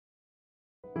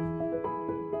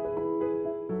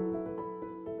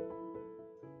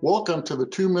Welcome to the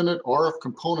 2-minute RF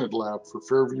Component Lab for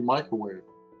Fairview Microwave.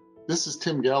 This is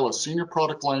Tim Galla, Senior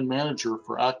Product Line Manager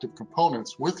for Active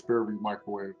Components with Fairview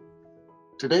Microwave.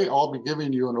 Today I'll be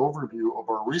giving you an overview of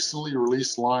our recently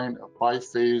released line of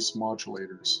biphase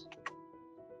modulators.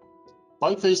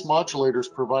 Biphase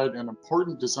modulators provide an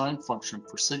important design function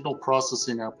for signal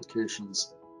processing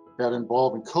applications that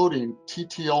involve encoding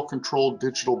TTL-controlled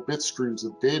digital bit streams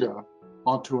of data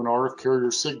onto an RF carrier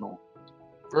signal.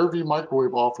 Fairview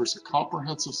Microwave offers a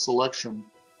comprehensive selection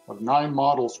of 9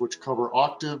 models which cover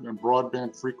octave and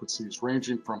broadband frequencies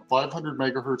ranging from 500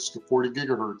 MHz to 40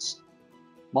 GHz.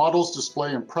 Models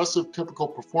display impressive typical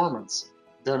performance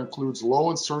that includes low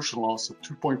insertion loss of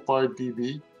 2.5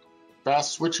 dB,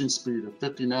 fast switching speed of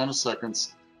 50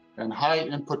 nanoseconds, and high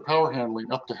input power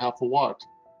handling up to half a watt.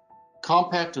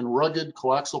 Compact and rugged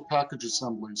coaxial package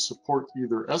assemblies support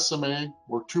either SMA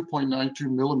or 2.92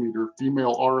 mm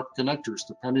female RF connectors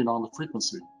depending on the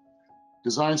frequency.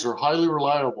 Designs are highly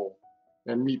reliable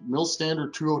and meet MIL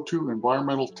standard 202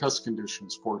 environmental test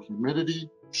conditions for humidity,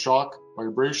 shock,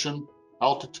 vibration,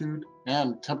 altitude,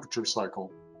 and temperature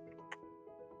cycle.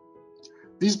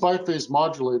 These biphase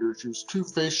modulators use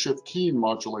 2-phase shift keying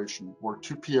modulation, or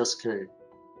 2PSK,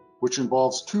 which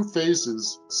involves 2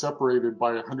 phases separated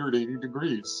by 180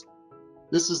 degrees.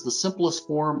 This is the simplest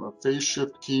form of phase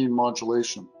shift keying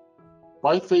modulation.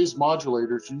 Biphase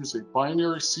modulators use a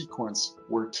binary sequence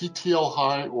where TTL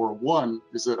high or 1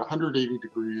 is at 180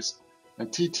 degrees and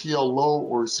TTL low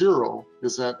or 0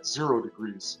 is at 0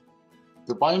 degrees.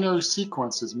 The binary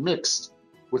sequence is mixed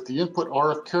with the input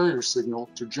RF carrier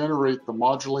signal to generate the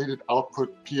modulated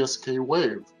output PSK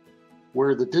wave,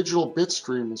 where the digital bit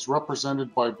stream is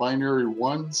represented by binary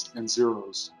 1s and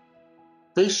 0s.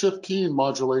 Phase shift keying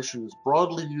modulation is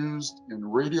broadly used in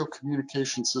radio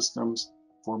communication systems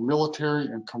for military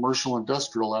and commercial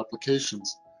industrial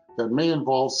applications that may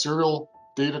involve serial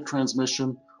data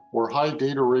transmission or high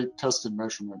data rate test and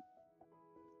measurement.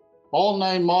 All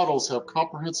 9 models have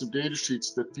comprehensive data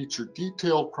sheets that feature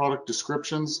detailed product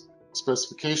descriptions,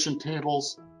 specification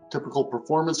tables, typical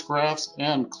performance graphs,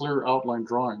 and clear outline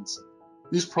drawings.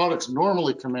 These products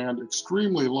normally command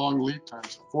extremely long lead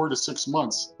times of 4 to 6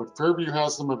 months, but Fairview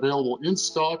has them available in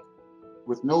stock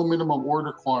with no minimum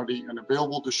order quantity and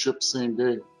available to ship same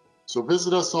day. So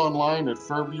visit us online at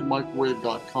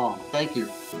fairviewmicrowave.com. Thank you.